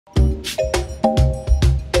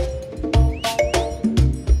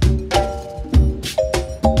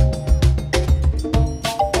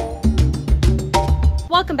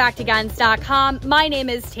back to guns.com. My name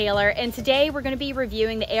is Taylor, and today we're going to be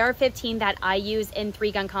reviewing the AR-15 that I use in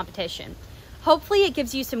 3-gun competition. Hopefully it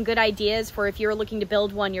gives you some good ideas for if you're looking to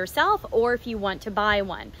build one yourself or if you want to buy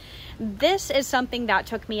one. This is something that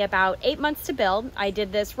took me about 8 months to build. I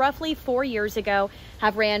did this roughly 4 years ago,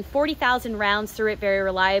 have ran 40,000 rounds through it very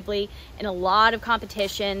reliably in a lot of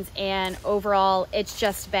competitions, and overall it's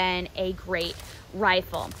just been a great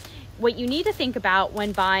rifle. What you need to think about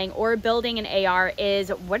when buying or building an AR is,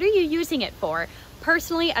 what are you using it for?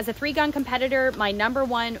 Personally, as a 3-gun competitor, my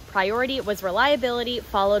 #1 priority was reliability,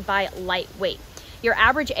 followed by lightweight. Your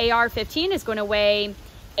average AR-15 is going to weigh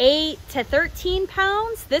 8 to 13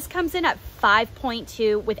 pounds. This comes in at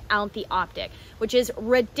 5.2 without the optic, which is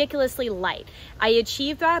ridiculously light. I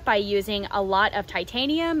achieved that by using a lot of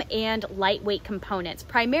titanium and lightweight components,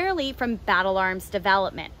 primarily from Battle Arms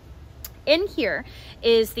development. In here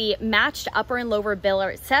is the matched upper and lower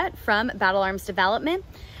billet set from Battle Arms development.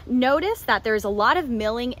 Notice that there's a lot of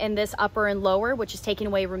milling in this upper and lower, which is taking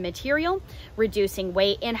away material, reducing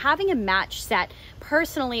weight, and having a matched set.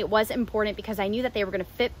 Personally, it was important because I knew that they were going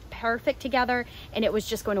to fit perfect together and it was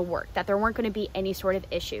just going to work, that there weren't going to be any sort of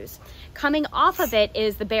issues. Coming off of it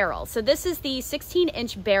is the barrel. So this is the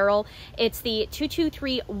 16-inch barrel. It's the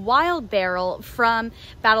 223 Wild barrel from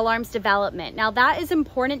Battle Arms development. Now that is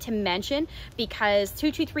important to mention because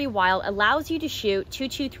 223 Wild allows you to shoot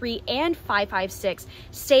 223 and 5.56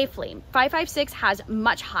 safely. 5.56 has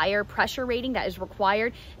much higher pressure rating that is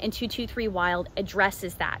required, and 223 Wild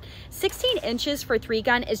addresses that. 16 inches for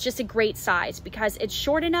 3-gun is just a great size because it's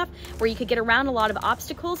short enough where you could get around a lot of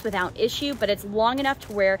obstacles without issue, but it's long enough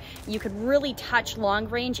to where you could really touch long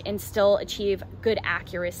range and still achieve good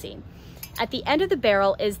accuracy. At the end of the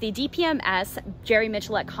barrel is the DPMS Jerry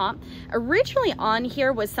Michelet comp. Originally on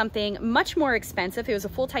here was something much more expensive. It was a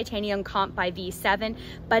full titanium comp by V7,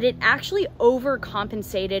 but it actually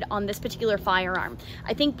overcompensated on this particular firearm.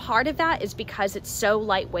 I think part of that is because it's so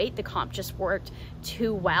lightweight, the comp just worked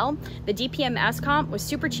too well. The DPMS comp was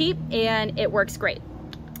super cheap and it works great.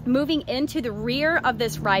 Moving into the rear of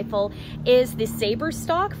this rifle is the Saber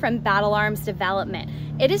stock from Battle Arms development.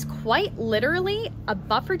 It is quite literally a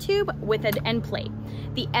buffer tube with an end plate.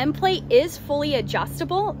 The end plate is fully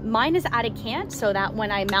adjustable. Mine is at a cant so that when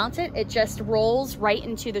I mount it, it just rolls right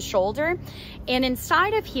into the shoulder. And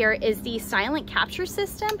inside of here is the silent capture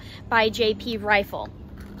system by JP Rifle.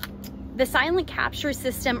 The silent capture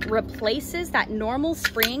system replaces that normal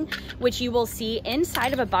spring, which you will see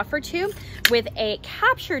inside of a buffer tube, with a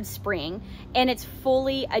captured spring, and it's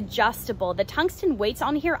fully adjustable. The tungsten weights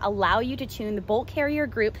on here allow you to tune the bolt carrier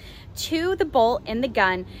group to the bolt in the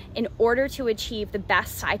gun in order to achieve the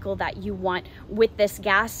best cycle that you want with this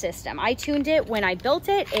gas system. I tuned it when I built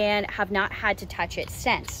it and have not had to touch it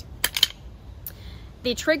since.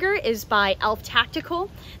 The trigger is by Elf Tactical.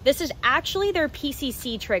 This is actually their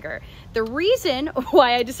PCC trigger. The reason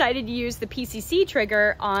why I decided to use the PCC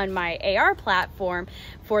trigger on my AR platform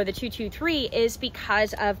for the 223 is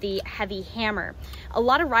because of the heavy hammer. A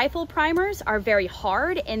lot of rifle primers are very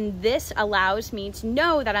hard, and this allows me to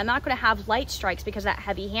know that I'm not going to have light strikes because of that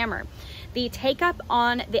heavy hammer. The take up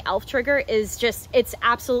on the Elf trigger is just, it's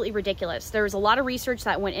absolutely ridiculous. There's a lot of research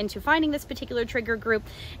that went into finding this particular trigger group,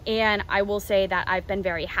 and I will say that I've been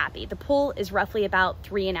very happy. The pull is roughly about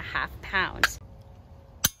 3.5 pounds.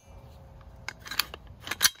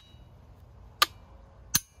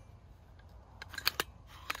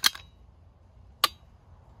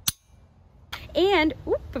 And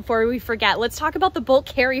before we forget, let's talk about the bolt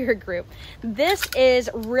carrier group. This is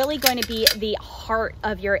really going to be the heart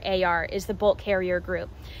of your AR, is the bolt carrier group.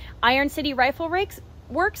 Iron City Rifle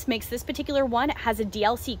Works makes this particular one. It has a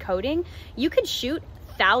DLC coating. You could shoot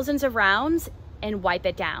thousands of rounds and wipe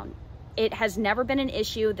it down. It has never been an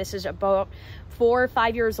issue. This is about 4 or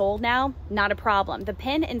 5 years old now. Not a problem. The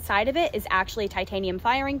pin inside of it is actually a titanium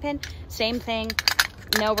firing pin. Same thing.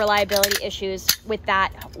 No reliability issues with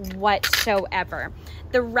that whatsoever.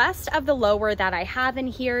 The rest of the lower that I have in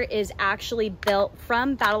here is actually built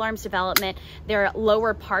from Battle Arms development, their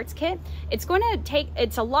lower parts kit. It's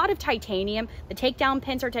a lot of titanium. The takedown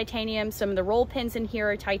pins are titanium. Some of the roll pins in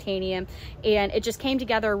here are titanium, and it just came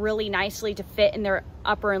together really nicely to fit in their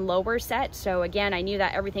upper and lower set. So again, I knew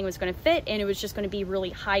that everything was going to fit and it was just going to be really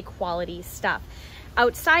high quality stuff.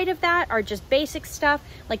 Outside of that are just basic stuff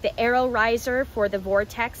like the arrow riser for the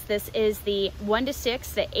Vortex. This is the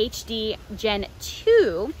 1:6, the HD Gen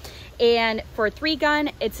 2. And for a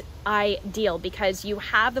 3-gun, it's ideal because you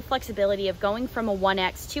have the flexibility of going from a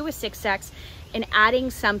 1X to a 6X, and adding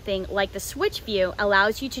something like the switch view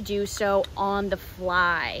allows you to do so on the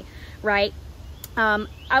fly, right?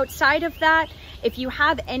 Outside of that If you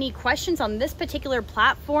have any questions on this particular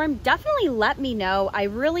platform, definitely let me know. I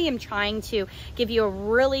really am trying to give you a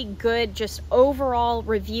really good just overall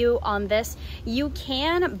review on this. You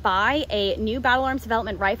can buy a new Battle Arms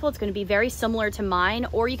Development rifle. It's going to be very similar to mine,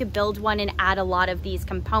 or you could build one and add a lot of these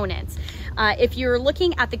components. If you're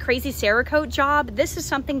looking at the Crazy Cerakote job, this is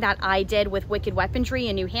something that I did with Wicked Weaponry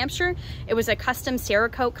in New Hampshire. It was a custom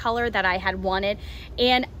Cerakote color that I had wanted,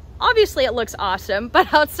 and obviously it looks awesome,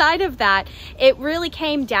 but outside of that, it really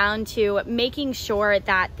came down to making sure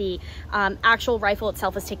that the actual rifle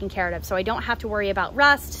itself is taken care of. So I don't have to worry about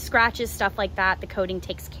rust, scratches, stuff like that. The coating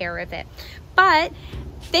takes care of it. But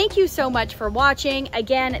thank you so much for watching.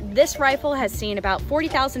 Again, this rifle has seen about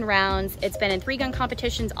 40,000 rounds. It's been in 3-gun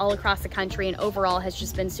competitions all across the country, and overall has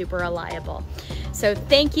just been super reliable. So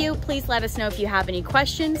thank you. Please let us know if you have any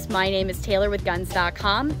questions. My name is Taylor with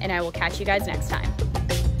guns.com, and I will catch you guys next time.